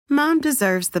Mom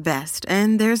deserves the best,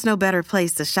 and there's no better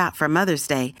place to shop for Mother's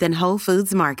Day than Whole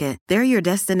Foods Market. They're your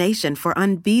destination for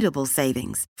unbeatable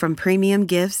savings, from premium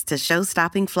gifts to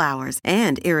show-stopping flowers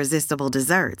and irresistible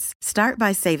desserts. Start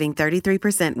by saving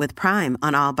 33% with Prime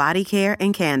on all body care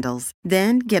and candles.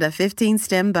 Then get a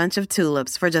 15-stem bunch of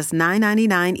tulips for just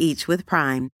 $9.99 each with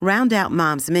Prime. Round out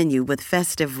Mom's menu with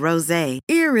festive rosé,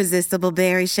 irresistible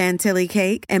berry chantilly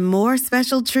cake, and more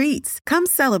special treats. Come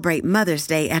celebrate Mother's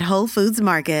Day at Whole Foods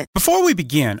Market. Before we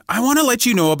begin, I want to let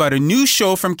you know about a new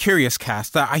show from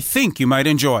CuriousCast that I think you might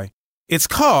enjoy. It's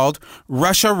called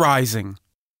Russia Rising.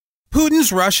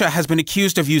 Putin's Russia has been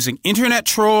accused of using internet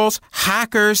trolls,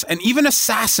 hackers, and even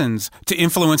assassins to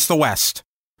influence the West.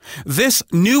 This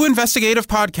new investigative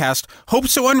podcast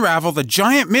hopes to unravel the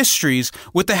giant mysteries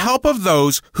with the help of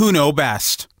those who know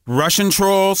best. Russian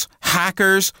trolls,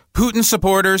 hackers, Putin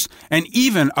supporters, and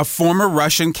even a former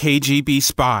Russian KGB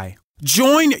spy.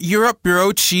 Join Europe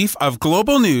Bureau Chief of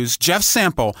Global News, Jeff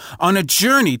Sample, on a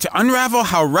journey to unravel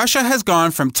how Russia has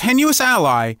gone from tenuous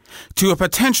ally to a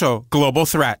potential global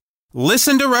threat.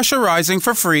 Listen to Russia Rising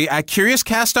for free at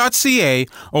CuriousCast.ca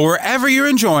or wherever you're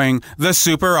enjoying the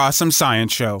super awesome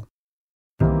science show.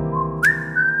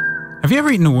 Have you ever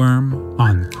eaten a worm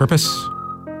on purpose?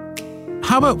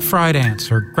 How about fried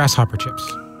ants or grasshopper chips?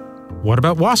 What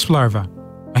about wasp larvae?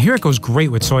 I hear it goes great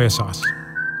with soy sauce.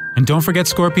 And don't forget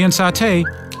scorpion sauté.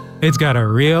 It's got a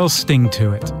real sting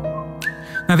to it.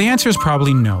 Now the answer is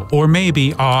probably no, or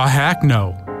maybe, aw heck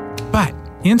no. But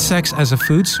insects as a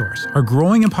food source are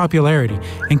growing in popularity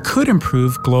and could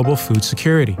improve global food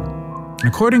security. And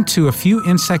according to a few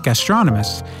insect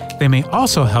gastronomists, they may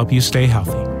also help you stay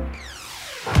healthy.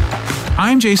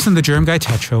 I'm Jason the Germ Guy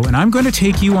Tetro, and I'm going to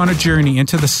take you on a journey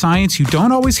into the science you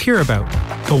don't always hear about.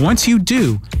 But once you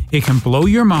do, it can blow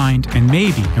your mind and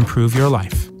maybe improve your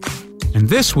life. And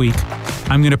this week,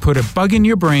 I'm going to put a bug in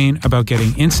your brain about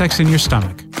getting insects in your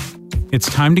stomach.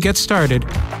 It's time to get started.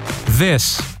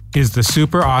 This is the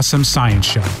Super Awesome Science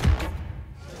Show.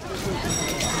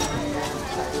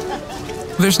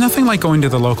 There's nothing like going to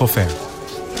the local fair.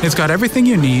 It's got everything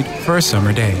you need for a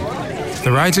summer day.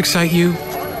 The rides excite you,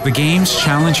 the games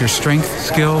challenge your strength,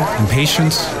 skill, and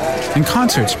patience, and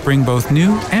concerts bring both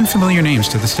new and familiar names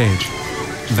to the stage.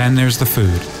 Then there's the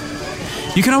food.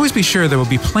 You can always be sure there will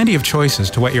be plenty of choices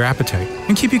to whet your appetite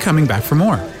and keep you coming back for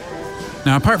more.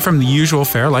 Now, apart from the usual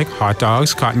fare like hot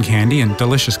dogs, cotton candy, and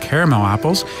delicious caramel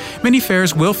apples, many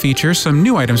fairs will feature some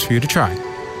new items for you to try.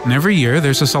 And every year,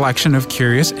 there's a selection of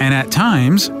curious and, at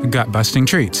times, gut-busting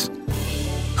treats.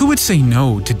 Who would say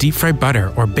no to deep-fried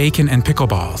butter or bacon and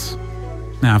pickleballs?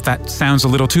 Now, if that sounds a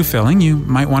little too filling, you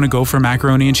might want to go for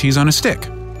macaroni and cheese on a stick.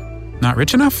 Not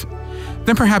rich enough?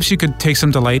 Then perhaps you could take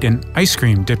some delight in ice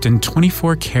cream dipped in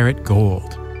 24-karat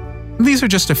gold. These are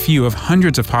just a few of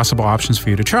hundreds of possible options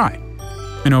for you to try.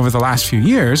 And over the last few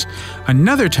years,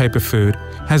 another type of food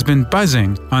has been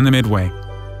buzzing on the Midway.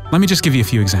 Let me just give you a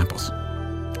few examples.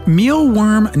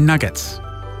 Mealworm nuggets,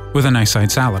 with a nice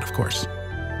side salad, of course.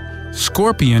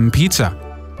 Scorpion pizza,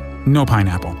 no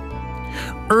pineapple.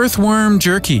 Earthworm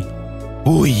jerky,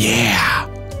 ooh yeah.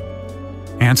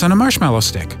 Ants on a marshmallow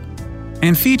stick.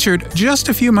 And featured just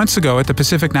a few months ago at the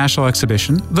Pacific National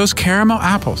Exhibition, those caramel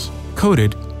apples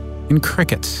coated in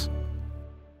crickets.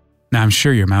 Now, I'm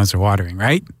sure your mouths are watering,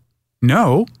 right?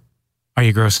 No? Are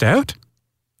you grossed out?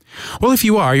 Well, if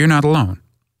you are, you're not alone.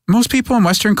 Most people in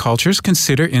Western cultures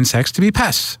consider insects to be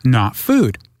pests, not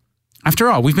food. After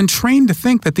all, we've been trained to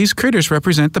think that these critters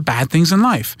represent the bad things in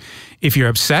life. If you're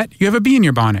upset, you have a bee in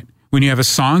your bonnet. When you have a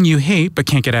song you hate but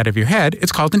can't get out of your head,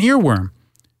 it's called an earworm.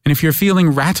 And if you're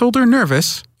feeling rattled or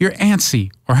nervous, you're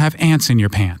antsy or have ants in your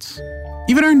pants.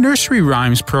 Even our nursery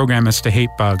rhymes program us to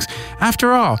hate bugs.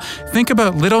 After all, think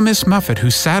about Little Miss Muffet who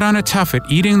sat on a tuffet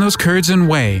eating those curds and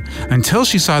whey until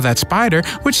she saw that spider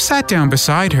which sat down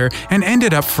beside her and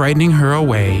ended up frightening her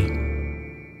away.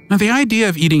 Now, the idea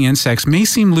of eating insects may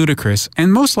seem ludicrous,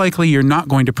 and most likely you're not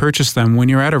going to purchase them when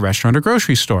you're at a restaurant or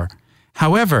grocery store.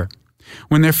 However,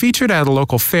 when they're featured at a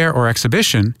local fair or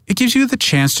exhibition, it gives you the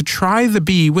chance to try the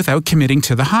bee without committing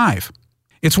to the hive.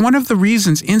 It's one of the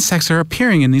reasons insects are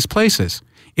appearing in these places.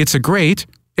 It's a great,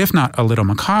 if not a little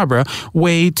macabre,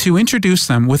 way to introduce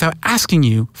them without asking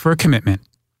you for a commitment.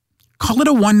 Call it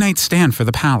a one-night stand for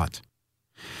the palate.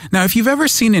 Now, if you've ever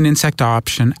seen an insect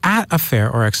option at a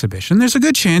fair or exhibition, there's a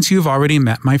good chance you've already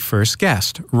met my first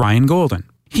guest, Ryan Golden.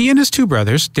 He and his two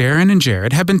brothers, Darren and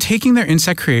Jared, have been taking their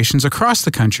insect creations across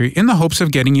the country in the hopes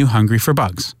of getting you hungry for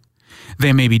bugs.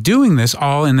 They may be doing this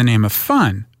all in the name of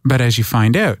fun, but as you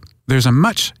find out, there's a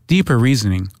much deeper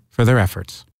reasoning for their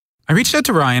efforts. I reached out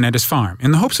to Ryan at his farm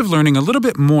in the hopes of learning a little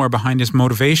bit more behind his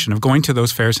motivation of going to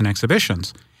those fairs and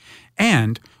exhibitions.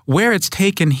 and where it's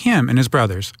taken him and his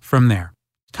brothers from there.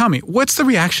 Tell me, what's the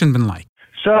reaction been like?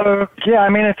 So,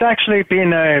 it's actually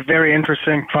been a very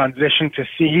interesting transition to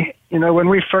see. When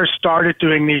we first started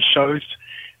doing these shows,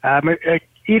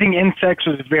 eating insects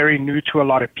was very new to a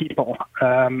lot of people.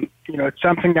 It's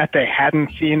something that they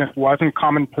hadn't seen. It wasn't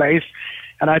commonplace.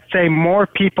 And I'd say more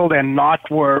people than not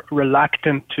were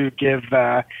reluctant to give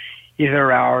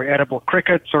either our edible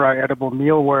crickets or our edible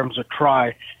mealworms a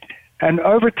try. And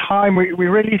over time, we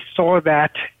really saw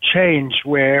that change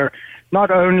where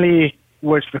not only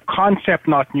was the concept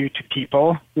not new to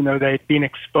people, they'd been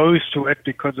exposed to it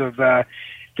because of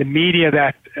the media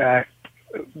that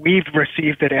we've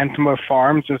received at Entomoph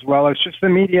Farms, as well as just the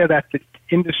media that the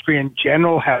industry in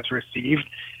general has received,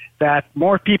 that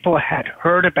more people had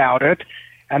heard about it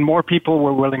and more people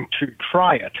were willing to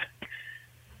try it.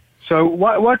 So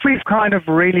what we've kind of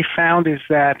really found is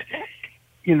that,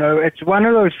 it's one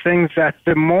of those things that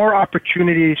the more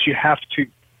opportunities you have to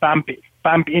bump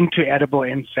into edible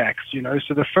insects,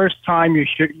 so the first time you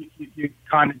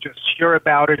kind of just hear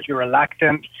about it, you're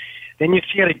reluctant. Then you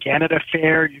see it again at a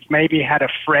fair. You've maybe had a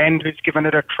friend who's given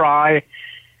it a try.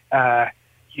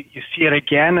 You see it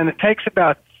again, and it takes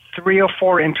about 3 or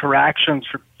 4 interactions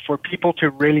for people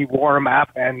to really warm up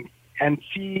and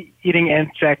see eating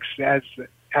insects as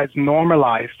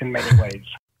normalized in many ways.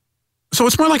 So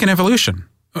it's more like an evolution.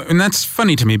 And that's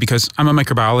funny to me because I'm a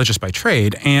microbiologist by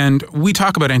trade, and we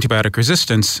talk about antibiotic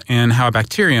resistance and how a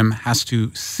bacterium has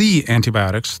to see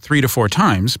antibiotics 3 to 4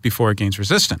 times before it gains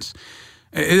resistance.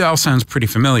 It all sounds pretty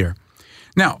familiar.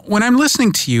 Now, when I'm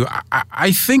listening to you,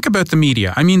 I think about the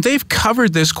media. I mean, they've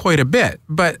covered this quite a bit,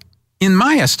 but in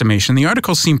my estimation, the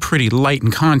articles seem pretty light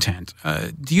in content.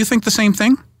 Do you think the same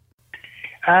thing?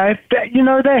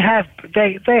 They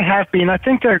have been. I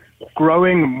think they're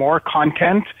growing more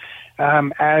content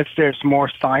as there's more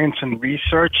science and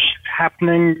research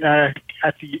happening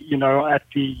at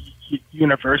the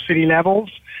university levels.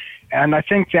 And I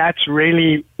think that's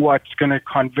really what's going to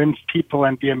convince people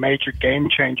and be a major game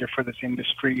changer for this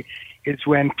industry, is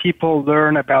when people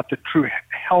learn about the true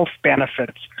health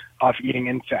benefits of eating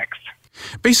insects.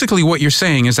 Basically, what you're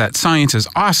saying is that science is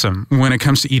awesome when it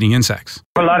comes to eating insects.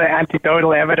 A lot of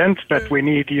anecdotal evidence, but we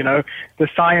need, the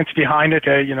science behind it.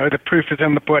 The proof is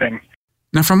in the pudding.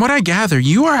 Now, from what I gather,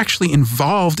 you are actually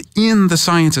involved in the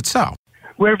science itself.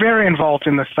 We're very involved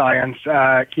in the science,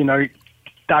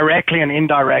 directly and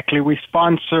indirectly. We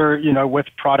sponsor, with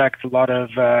product, a lot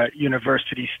of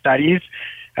university studies,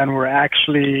 and we're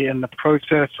actually in the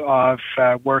process of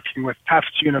working with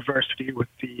Tufts University with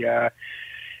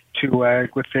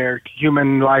with their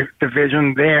human life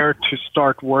division there to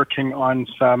start working on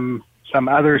some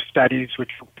other studies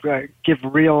which give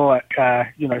real,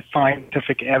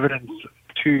 scientific evidence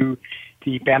to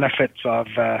the benefits of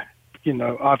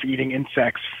eating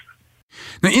insects.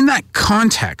 Now, in that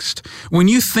context, when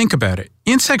you think about it,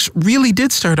 insects really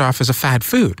did start off as a fad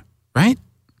food, right?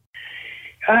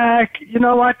 You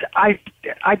know what? I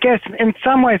guess in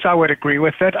some ways I would agree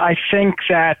with it. I think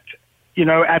that,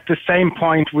 at the same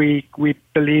point we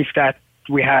believed that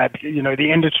we had,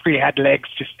 the industry had legs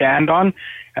to stand on,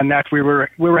 and that we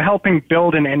were helping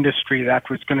build an industry that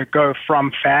was going to go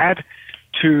from fad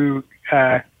to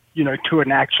to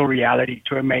an actual reality,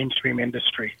 to a mainstream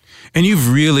industry. And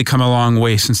you've really come a long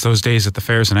way since those days at the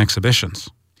fairs and exhibitions.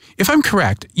 If I'm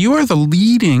correct, you are the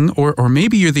leading, or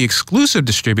maybe you're the exclusive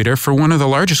distributor for one of the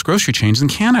largest grocery chains in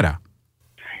Canada.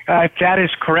 That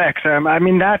is correct.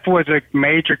 That was a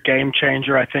major game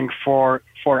changer, I think, for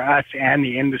us and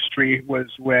the industry, was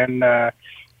when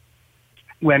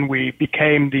we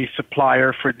became the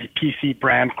supplier for the PC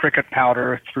brand cricket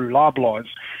powder through Loblaws.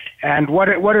 And what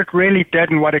it really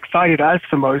did, and what excited us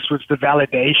the most, was the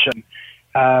validation.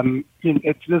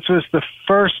 This was the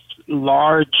first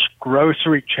large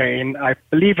grocery chain, I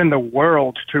believe, in the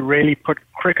world to really put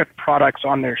cricket products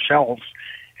on their shelves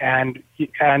and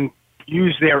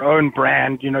use their own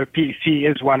brand. PC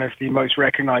is one of the most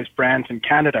recognized brands in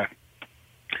Canada.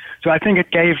 So I think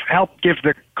it helped give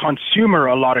the consumer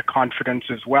a lot of confidence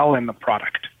as well in the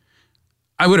product.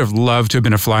 I would have loved to have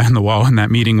been a fly on the wall in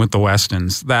that meeting with the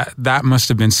Westons. That must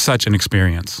have been such an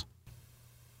experience.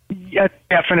 Yeah, it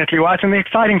definitely was. And the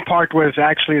exciting part was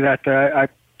actually that,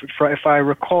 if I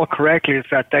recall correctly, is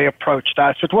that they approached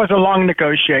us. It was a long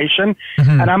negotiation.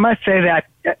 Mm-hmm. And I must say that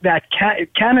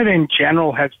Canada in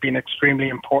general has been extremely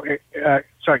important.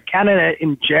 Canada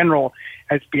in general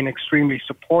has been extremely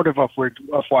supportive of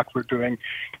what we're doing.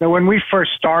 Now, when we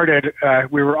first started,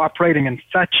 we were operating in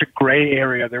such a gray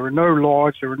area. There were no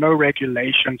laws, there were no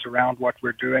regulations around what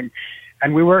we're doing.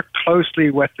 And we worked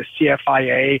closely with the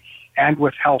CFIA and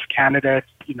with Health Canada,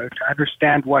 to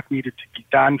understand what needed to be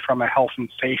done from a health and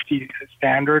safety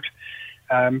standard.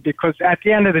 Because at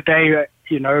the end of the day,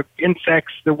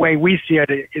 insects, the way we see it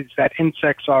is that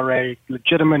insects are a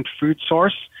legitimate food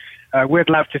source. We'd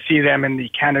love to see them in the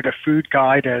Canada Food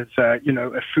Guide as,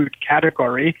 a food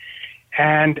category.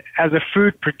 And as a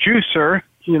food producer,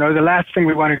 the last thing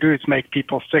we want to do is make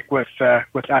people sick with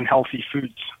unhealthy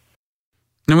foods.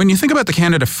 Now, when you think about the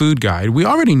Canada Food Guide, we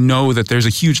already know that there's a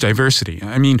huge diversity.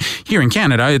 I mean, here in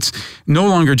Canada, it's no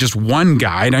longer just one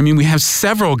guide. I mean, we have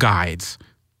several guides.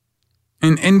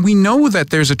 And we know that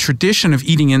there's a tradition of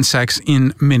eating insects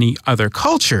in many other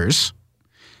cultures.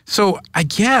 So I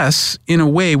guess, in a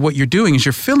way, what you're doing is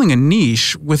you're filling a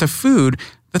niche with a food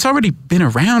that's already been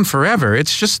around forever.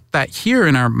 It's just that here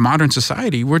in our modern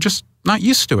society, we're just not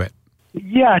used to it.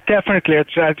 Yeah, definitely.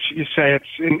 It's, as you say, it's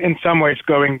in some ways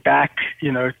going back,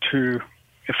 to,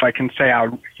 if I can say,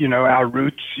 our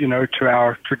roots, to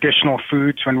our traditional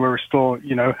foods when we were still,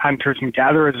 hunters and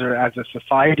gatherers as a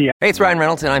society. Hey, it's Ryan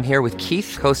Reynolds, and I'm here with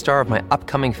Keith, co-star of my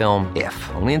upcoming film, If,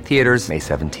 only in theaters May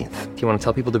 17th. Do you want to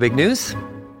tell people the big news?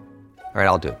 All right,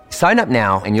 I'll do it. Sign up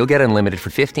now and you'll get unlimited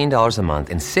for $15 a month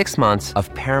and 6 months of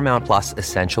Paramount Plus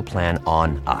Essential Plan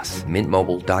on us.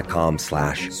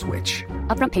 MintMobile.com/switch.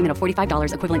 Upfront payment of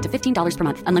 $45 equivalent to $15 per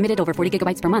month. Unlimited over 40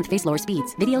 gigabytes per month. Face lower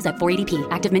speeds. Videos at 480p.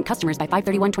 Active Mint customers by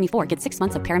 531.24 get 6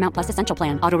 months of Paramount Plus Essential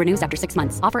Plan. Auto renews after 6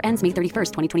 months. Offer ends May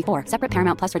 31st, 2024. Separate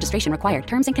Paramount Plus registration required.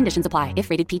 Terms and conditions apply if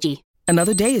rated PG.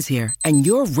 Another day is here and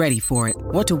you're ready for it.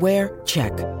 What to wear?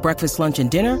 Check. Breakfast, lunch,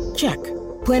 and dinner? Check.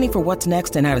 Planning for what's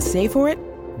next and how to save for it?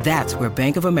 That's where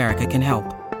Bank of America can help.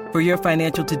 For your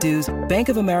financial to-dos, Bank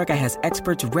of America has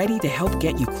experts ready to help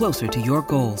get you closer to your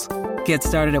goals. Get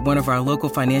started at one of our local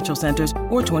financial centers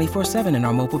or 24/7 in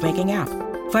our mobile banking app.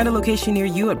 Find a location near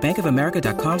you at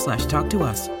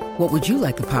bankofamerica.com/talktous. What would you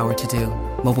like the power to do?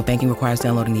 Mobile banking requires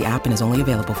downloading the app and is only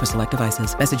available for select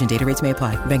devices. Message and data rates may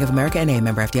apply. Bank of America N.A.,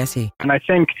 member FDIC. And I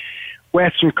think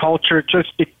Western culture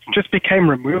just became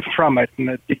removed from it, and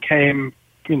it became,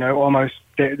 almost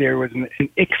there was an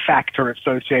ick factor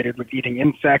associated with eating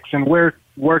insects, and we're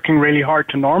working really hard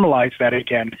to normalize that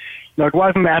again. It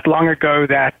wasn't that long ago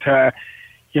that,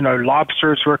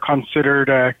 lobsters were considered,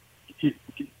 an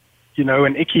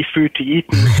icky food to eat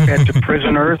and fed to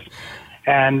prisoners.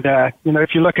 And,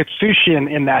 if you look at sushi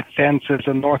in that sense as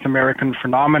a North American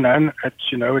phenomenon,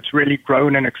 it's really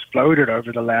grown and exploded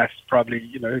over the last probably,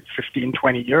 15,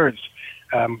 20 years,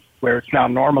 where it's now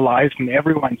normalized and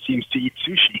everyone seems to eat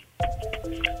sushi.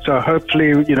 So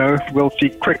hopefully, we'll see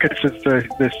crickets as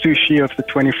the sushi of the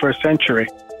 21st century.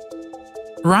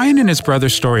 Ryan and his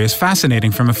brother's story is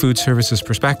fascinating from a food services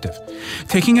perspective.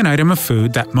 Taking an item of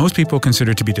food that most people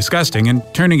consider to be disgusting and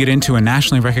turning it into a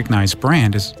nationally recognized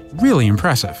brand is really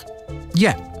impressive.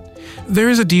 Yet, there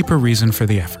is a deeper reason for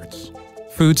the efforts: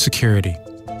 food security.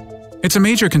 It's a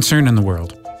major concern in the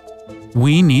world.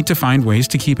 We need to find ways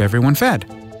to keep everyone fed.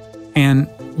 And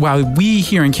while we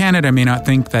here in Canada may not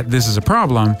think that this is a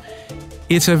problem,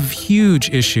 it's a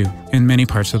huge issue in many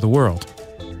parts of the world.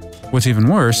 What's even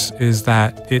worse is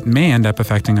that it may end up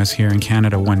affecting us here in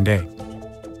Canada one day.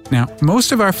 Now,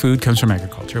 most of our food comes from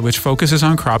agriculture, which focuses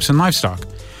on crops and livestock.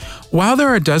 While there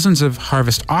are dozens of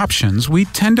harvest options, we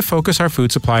tend to focus our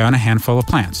food supply on a handful of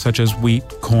plants, such as wheat,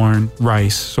 corn,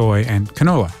 rice, soy, and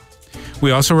canola.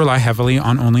 We also rely heavily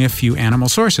on only a few animal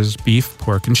sources: beef,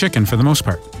 pork, and chicken for the most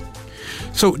part.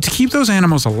 So to keep those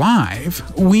animals alive,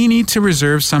 we need to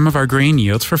reserve some of our grain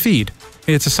yields for feed.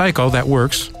 It's a cycle that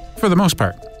works for the most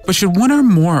part. But should one or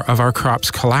more of our crops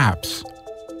collapse,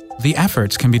 the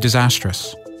efforts can be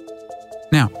disastrous.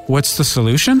 Now, what's the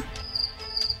solution?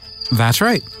 That's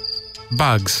right,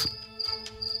 bugs.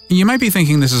 You might be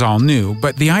thinking this is all new,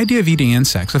 but the idea of eating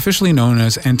insects, officially known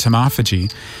as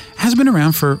entomophagy, has been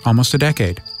around for almost a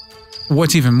decade.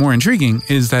 What's even more intriguing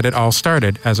is that it all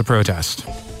started as a protest.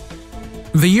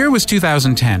 The year was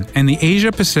 2010, and the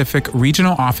Asia-Pacific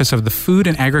Regional Office of the Food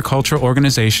and Agricultural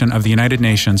Organization of the United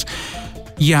Nations,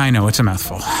 yeah, I know, it's a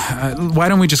mouthful. Why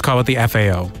don't we just call it the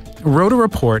FAO? Wrote a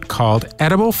report called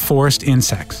Edible Forest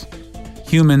Insects.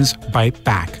 Humans Bite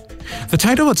Back. The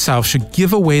title itself should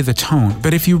give away the tone,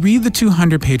 but if you read the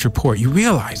 200-page report, you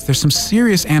realize there's some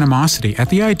serious animosity at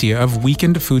the idea of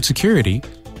weakened food security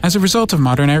as a result of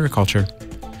modern agriculture.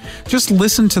 Just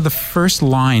listen to the first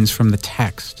lines from the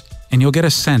text, and you'll get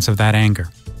a sense of that anger.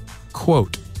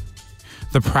 Quote,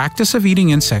 "The practice of eating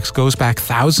insects goes back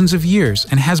thousands of years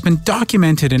and has been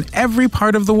documented in every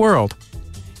part of the world.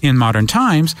 In modern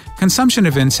times, consumption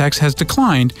of insects has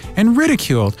declined and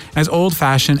ridiculed as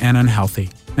old-fashioned and unhealthy."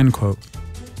 End quote.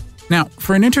 Now,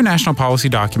 for an international policy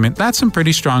document, that's some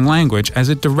pretty strong language as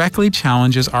it directly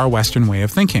challenges our Western way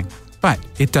of thinking. But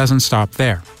it doesn't stop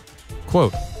there.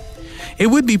 Quote, "It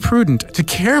would be prudent to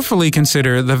carefully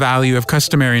consider the value of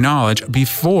customary knowledge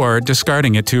before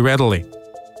discarding it too readily."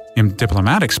 In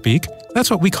diplomatic speak, that's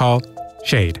what we call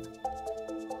shade.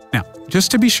 Now,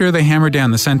 just to be sure they hammered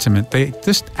down the sentiment, they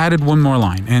just added one more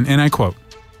line, and I quote,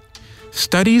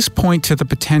 "Studies point to the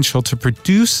potential to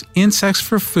produce insects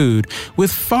for food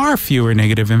with far fewer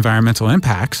negative environmental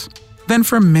impacts than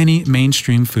for many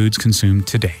mainstream foods consumed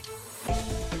today."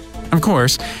 Of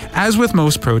course, as with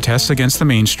most protests against the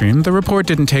mainstream, the report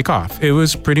didn't take off. It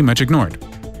was pretty much ignored.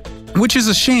 Which is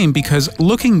a shame because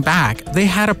looking back, they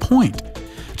had a point.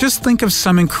 Just think of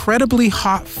some incredibly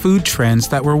hot food trends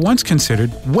that were once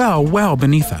considered well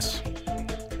beneath us.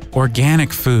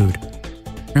 Organic food.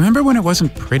 Remember when it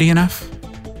wasn't pretty enough?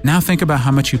 Now think about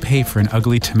how much you pay for an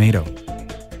ugly tomato.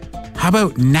 How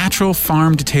about natural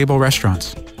farm-to-table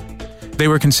restaurants? They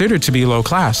were considered to be low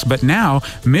class, but now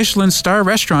Michelin star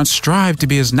restaurants strive to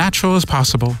be as natural as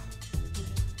possible.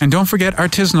 And don't forget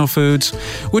artisanal foods,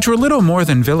 which were little more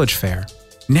than village fare.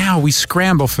 Now we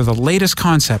scramble for the latest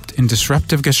concept in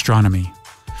disruptive gastronomy.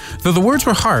 Though the words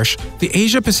were harsh, the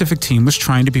Asia-Pacific team was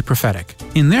trying to be prophetic.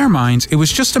 In their minds, it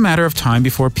was just a matter of time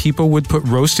before people would put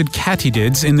roasted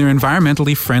katydids in their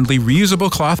environmentally friendly reusable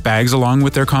cloth bags along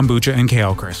with their kombucha and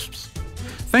kale crisps.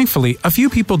 Thankfully, a few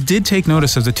people did take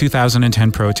notice of the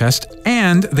 2010 protest,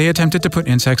 and they attempted to put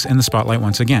insects in the spotlight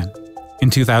once again. In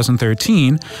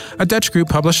 2013, a Dutch group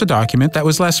published a document that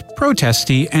was less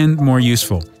protesty and more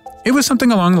useful. It was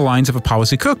something along the lines of a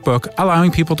policy cookbook,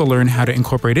 allowing people to learn how to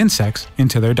incorporate insects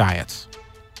into their diets.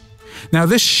 Now,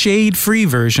 this shade-free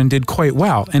version did quite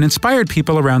well and inspired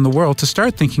people around the world to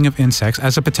start thinking of insects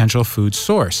as a potential food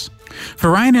source.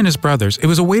 For Ryan and his brothers, it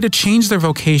was a way to change their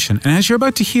vocation and, as you're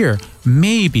about to hear,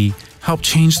 maybe help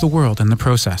change the world in the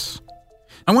process.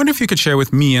 I wonder if you could share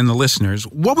with me and the listeners,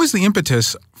 what was the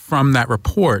impetus from that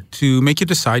report to make you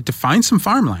decide to find some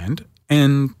farmland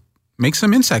and make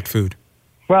some insect food?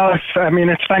 Well, it's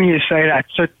funny you say that.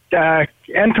 So,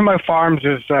 Entomo Farms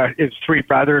is three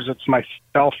brothers. It's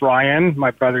myself, Ryan,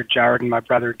 my brother Jared, and my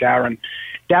brother Darren.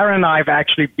 Darren and I have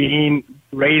actually been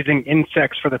raising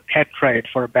insects for the pet trade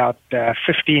for about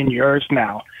 15 years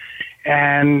now.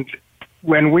 And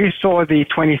when we saw the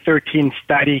 2013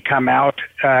 study come out,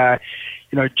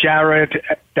 Jared,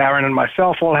 Darren, and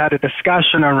myself all had a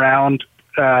discussion around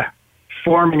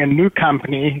forming a new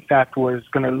company that was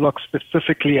going to look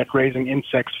specifically at raising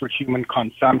insects for human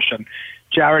consumption.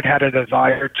 Jared had a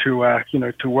desire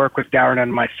to work with Darren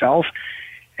and myself.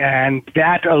 And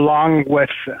that, along with,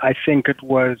 I think it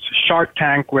was Shark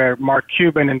Tank, where Mark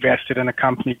Cuban invested in a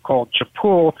company called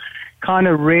Chapool, kind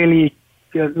of really,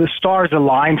 the stars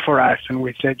aligned for us. And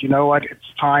we said, you know what,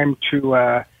 it's time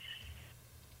to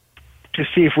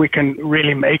see if we can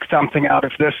really make something out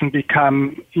of this and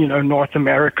become, North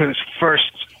America's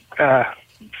first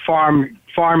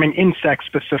farming insects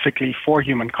specifically for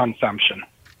human consumption.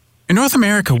 In North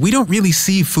America, we don't really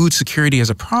see food security as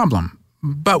a problem,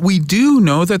 but we do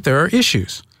know that there are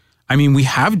issues. I mean, we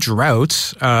have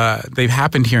droughts. They've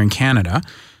happened here in Canada.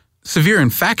 Severe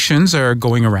infections are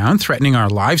going around, threatening our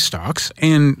livestock.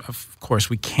 And, of course,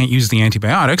 we can't use the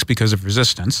antibiotics because of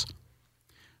resistance.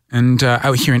 And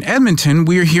out here in Edmonton,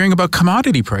 we're hearing about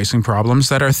commodity pricing problems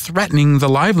that are threatening the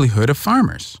livelihood of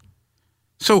farmers.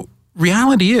 So,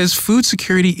 reality is, food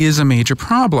security is a major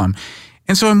problem.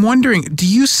 And so I'm wondering, do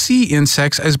you see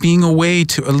insects as being a way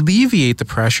to alleviate the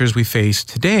pressures we face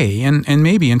today and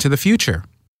maybe into the future?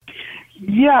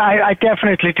 Yeah, I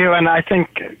definitely do. And I think,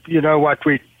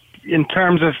 in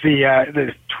terms of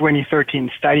the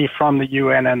 2013 study from the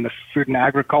UN and the Food and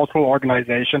Agricultural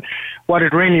Organization, what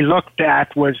it really looked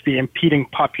at was the impeding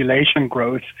population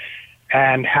growth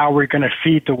and how we're going to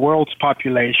feed the world's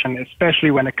population,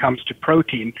 especially when it comes to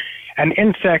protein. And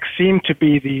insects seem to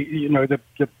be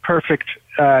the perfect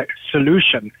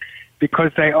solution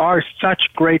because they are such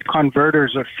great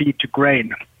converters of feed to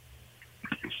grain.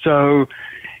 So,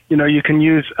 you can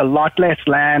use a lot less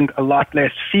land, a lot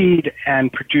less feed,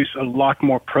 and produce a lot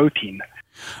more protein.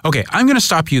 Okay, I'm going to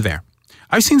stop you there.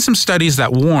 I've seen some studies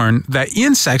that warn that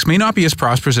insects may not be as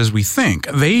prosperous as we think.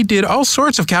 They did all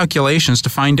sorts of calculations to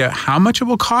find out how much it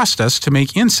will cost us to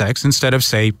make insects instead of,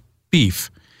 say,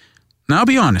 beef. Now, I'll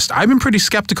be honest, I've been pretty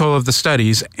skeptical of the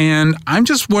studies, and I'm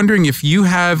just wondering if you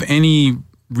have any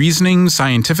reasoning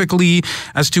scientifically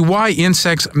as to why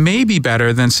insects may be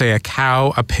better than, say, a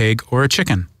cow, a pig, or a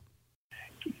chicken.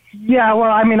 Yeah,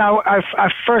 well, I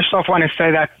first off want to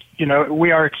say that,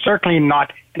 we are certainly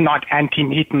not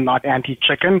anti-meat and not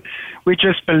anti-chicken. We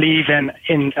just believe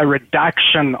in a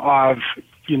reduction of,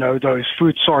 those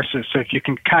food sources. So if you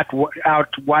can cut out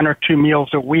 1 or 2 meals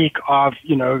a week of,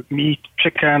 meat,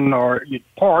 chicken, or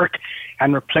pork,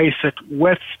 and replace it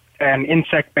with an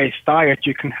insect-based diet,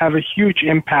 you can have a huge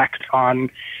impact on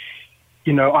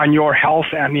your health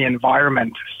and the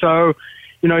environment. So,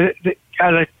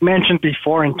 as I mentioned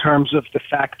before, in terms of the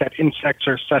fact that insects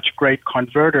are such great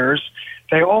converters,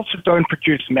 they also don't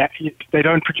produce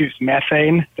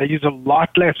methane. They use a lot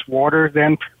less water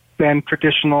than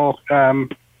traditional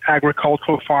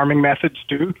agricultural farming methods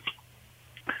do.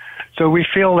 So we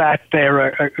feel that they're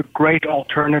a great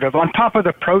alternative. On top of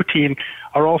the protein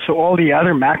are also all the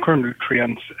other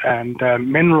macronutrients and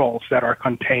minerals that are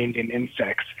contained in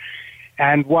insects.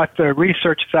 And what the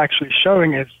research is actually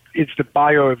showing is the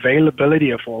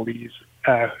bioavailability of all these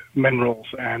minerals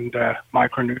and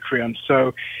micronutrients.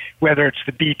 So whether it's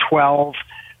the B12,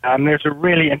 there's a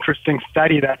really interesting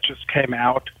study that just came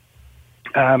out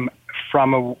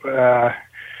from a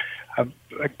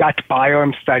gut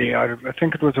biome study. I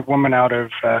think it was a woman out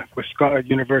of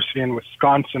University in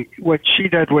Wisconsin. What she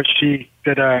did was she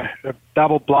did a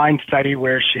double-blind study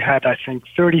where she had, I think,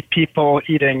 30 people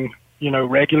eating,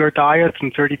 regular diets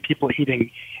and 30 people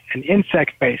eating an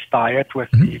insect-based diet with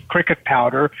the cricket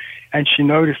powder, and she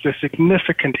noticed a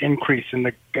significant increase in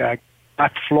the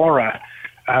gut flora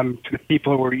to the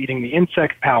people who were eating the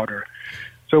insect powder.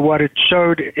 So what it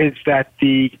showed is that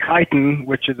the chitin,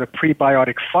 which is a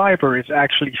prebiotic fiber, is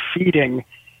actually feeding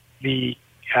the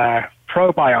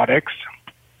probiotics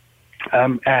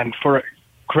and for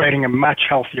creating a much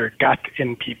healthier gut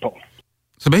in people.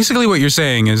 So basically what you're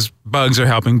saying is bugs are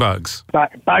helping bugs.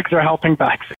 Bugs are helping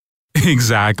bugs.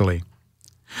 Exactly.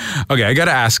 Okay, I got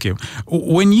to ask you,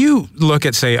 when you look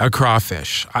at, say, a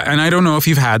crawfish, and I don't know if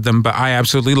you've had them, but I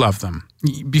absolutely love them.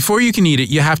 Before you can eat it,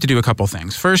 you have to do a couple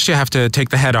things. First, you have to take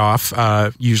the head off,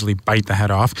 usually bite the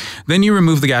head off. Then you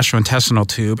remove the gastrointestinal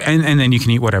tube, and then you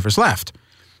can eat whatever's left.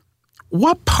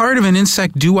 What part of an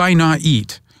insect do I not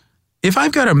eat? If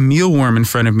I've got a mealworm in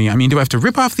front of me, do I have to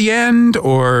rip off the end,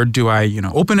 or do I,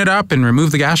 open it up and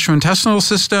remove the gastrointestinal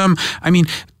system?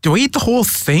 Do I eat the whole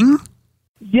thing?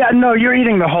 Yeah, no, you're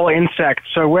eating the whole insect.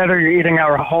 So whether you're eating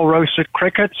our whole roasted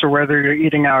crickets or whether you're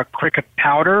eating our cricket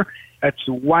powder, that's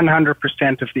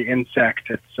 100% of the insect.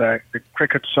 It's the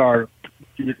crickets are,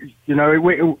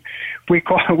 we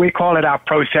call it our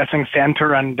processing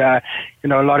center, and a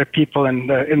lot of people in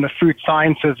the food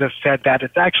sciences have said that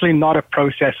it's actually not a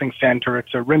processing center.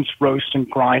 It's a rinse, roast, and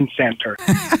grind center.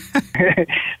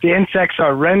 The insects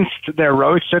are rinsed, they're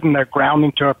roasted, and they're ground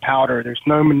into a powder. There's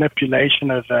no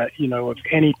manipulation of of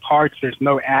any parts. There's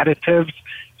no additives.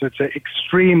 So it's an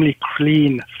extremely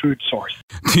clean food source.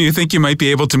 Do you think you might be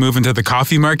able to move into the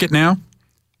coffee market now?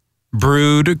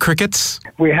 Brewed crickets?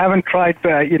 We haven't tried,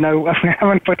 we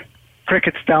haven't put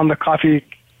crickets down the coffee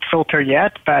filter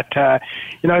yet, but,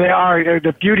 they are,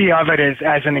 the beauty of it is,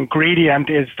 as an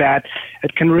ingredient, is that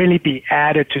it can really be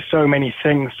added to so many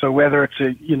things. So whether it's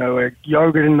a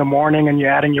yogurt in the morning and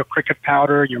you're adding your cricket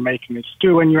powder, you're making a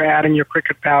stew and you're adding your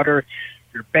cricket powder,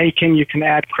 you're baking, you can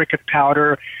add cricket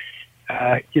powder.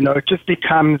 It just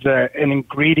becomes an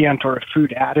ingredient or a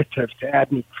food additive to add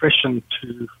nutrition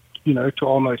to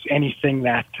almost anything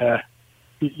that, to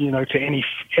any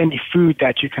food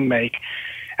that you can make.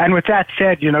 And with that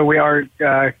said,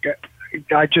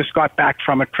 I just got back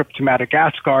from a trip to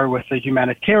Madagascar with a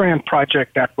humanitarian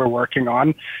project that we're working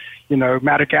on.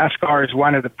 Madagascar is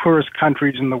one of the poorest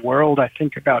countries in the world. I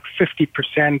think about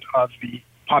 50% of the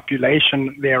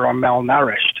population there are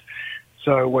malnourished.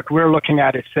 So what we're looking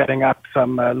at is setting up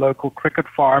some local cricket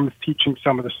farms, teaching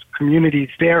some of the communities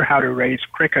there how to raise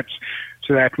crickets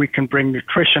so that we can bring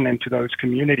nutrition into those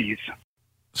communities.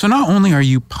 So not only are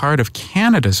you part of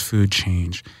Canada's food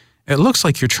change, it looks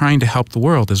like you're trying to help the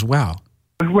world as well.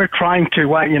 We're trying to,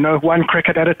 one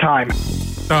cricket at a time.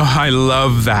 Oh, I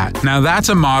love that. Now that's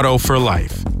a motto for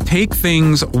life. Take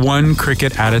things one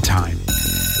cricket at a time.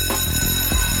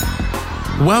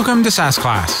 Welcome to SAS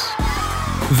Class.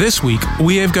 This week,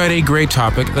 we have got a great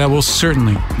topic that will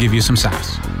certainly give you some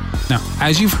sass. Now,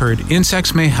 as you've heard,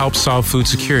 insects may help solve food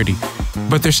security,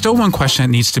 but there's still one question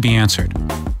that needs to be answered.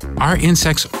 Are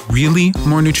insects really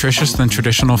more nutritious than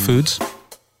traditional foods?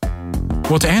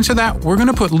 Well, to answer that, we're going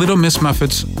to put Little Miss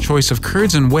Muffet's choice of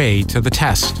curds and whey to the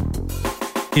test.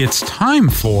 It's time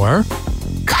for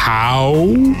cow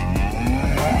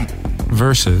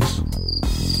versus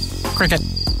cricket.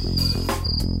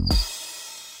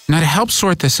 Now, to help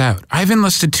sort this out, I've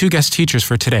enlisted two guest teachers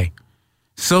for today,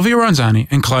 Sylvia Ronzani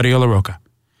and Claudia LaRocca.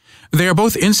 They are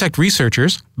both insect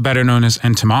researchers, better known as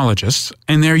entomologists,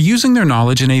 and they're using their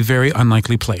knowledge in a very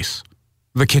unlikely place,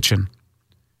 the kitchen.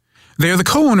 They are the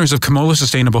co-owners of Kamola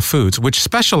Sustainable Foods, which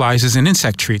specializes in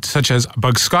insect treats such as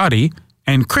Bugscotti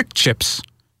and Crick Chips.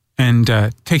 And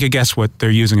take a guess what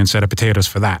they're using instead of potatoes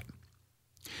for that.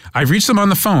 I've reached them on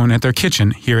the phone at their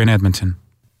kitchen here in Edmonton.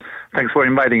 Thanks for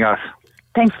inviting us.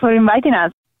 Thanks for inviting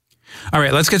us. All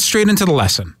right, let's get straight into the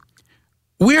lesson.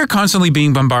 We are constantly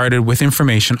being bombarded with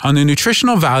information on the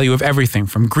nutritional value of everything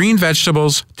from green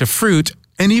vegetables to fruit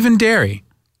and even dairy.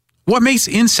 What makes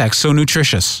insects so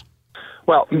nutritious?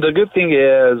 Well, the good thing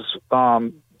is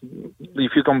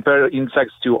if you compare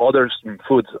insects to other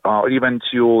foods or even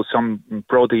to some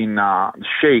protein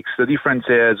shakes, the difference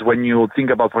is when you think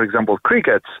about, for example,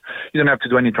 crickets, you don't have to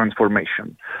do any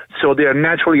transformation. So they are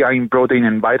naturally high in protein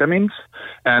and vitamins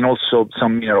and also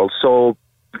some minerals. So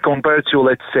compared to,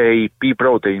 let's say, pea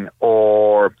protein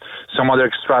or some other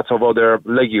extracts of other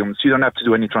legumes, you don't have to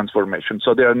do any transformation.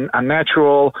 So they're a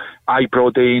natural high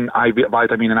protein, high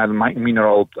vitamin and high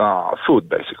mineral food,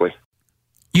 basically.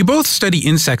 You both study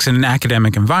insects in an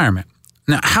academic environment.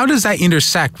 Now, how does that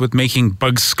intersect with making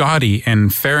Bugscotti and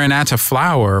Farinata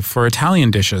flour for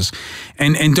Italian dishes?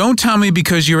 And don't tell me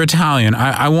because you're Italian.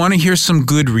 I want to hear some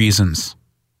good reasons.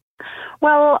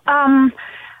 Well,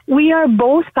 we are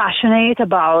both passionate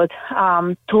about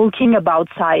talking about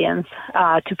science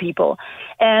to people.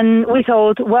 And we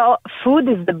thought, well, food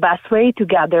is the best way to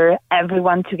gather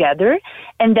everyone together.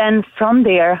 And then from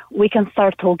there, we can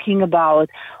start talking about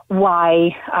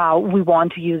why we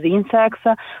want to use the insects,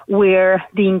 where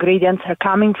the ingredients are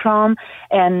coming from.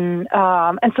 And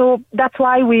so that's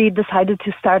why we decided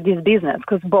to start this business,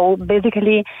 because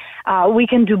basically we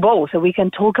can do both. We can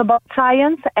talk about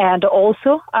science and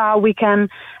also we can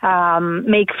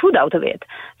make food out of it.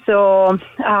 So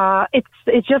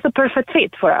it's just a perfect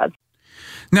fit for us.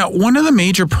 Now, one of the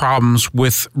major problems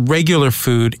with regular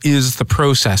food is the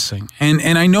processing.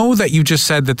 And I know that you just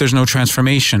said that there's no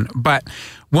transformation, but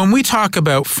when we talk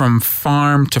about from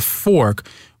farm to fork,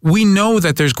 we know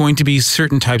that there's going to be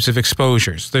certain types of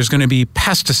exposures. There's going to be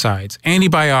pesticides,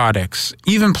 antibiotics,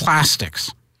 even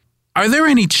plastics. Are there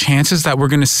any chances that we're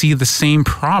going to see the same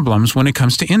problems when it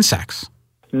comes to insects?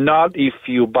 Not if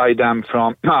you buy them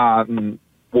from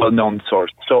well-known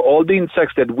source. So all the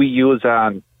insects that we use,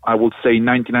 and I would say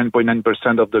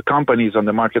 99.9% of the companies on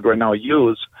the market right now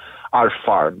use, are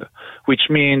farmed, which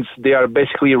means they are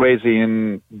basically raised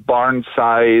in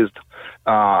barn-sized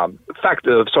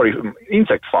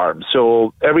insect farms.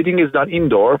 So everything is done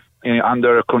indoor,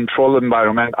 under a controlled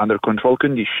environment, under controlled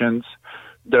conditions.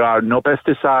 There are no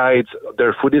pesticides.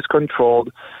 Their food is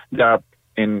controlled. They are,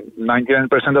 in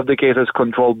 99% of the cases,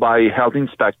 controlled by health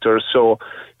inspectors. So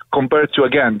compared to,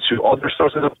 again, to other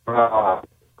sources of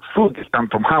food that come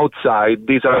from outside,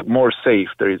 these are more safe.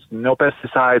 There is no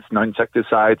pesticides, no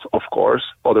insecticides, of course.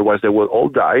 Otherwise, they will all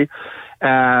die.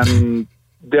 And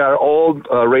they are all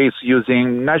raised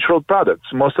using natural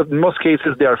products. In most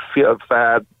cases, they are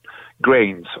fed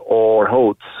grains or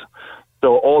oats.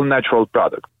 So all natural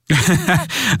products.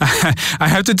 I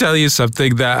have to tell you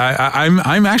something that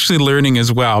I'm actually learning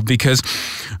as well, because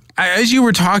as you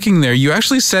were talking there, you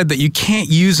actually said that you can't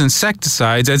use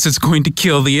insecticides as it's going to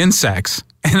kill the insects.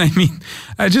 And I mean,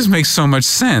 that just makes so much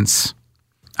sense.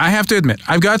 I have to admit,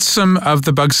 I've got some of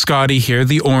the Bugscotti here,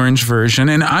 the orange version,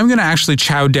 and I'm going to actually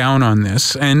chow down on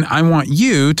this. And I want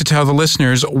you to tell the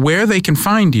listeners where they can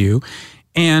find you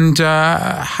and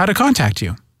how to contact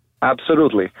you.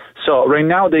 Absolutely. So right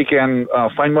now they can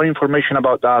find more information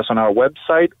about us on our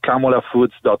website,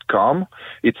 kamolafoods.com.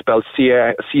 It's spelled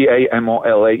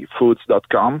CAMOLA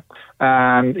foods.com.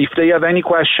 And if they have any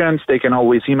questions, they can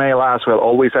always email us. We're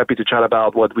always happy to chat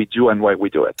about what we do and why we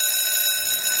do it.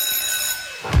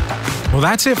 Well,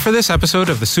 that's it for this episode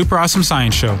of the Super Awesome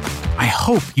Science Show. I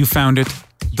hope you found it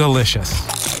delicious.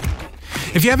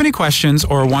 If you have any questions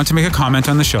or want to make a comment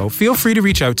on the show, feel free to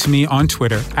reach out to me on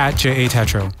Twitter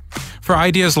 @JATetro. For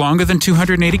ideas longer than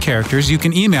 280 characters, you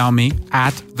can email me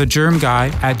at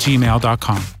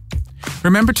thegermguy@gmail.com.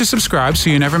 Remember to subscribe so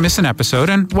you never miss an episode,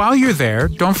 and while you're there,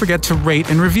 don't forget to rate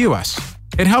and review us.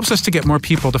 It helps us to get more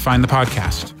people to find the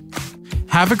podcast.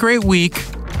 Have a great week,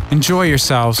 enjoy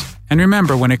yourselves, and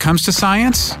remember, when it comes to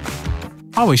science,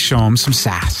 always show them some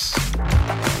sass.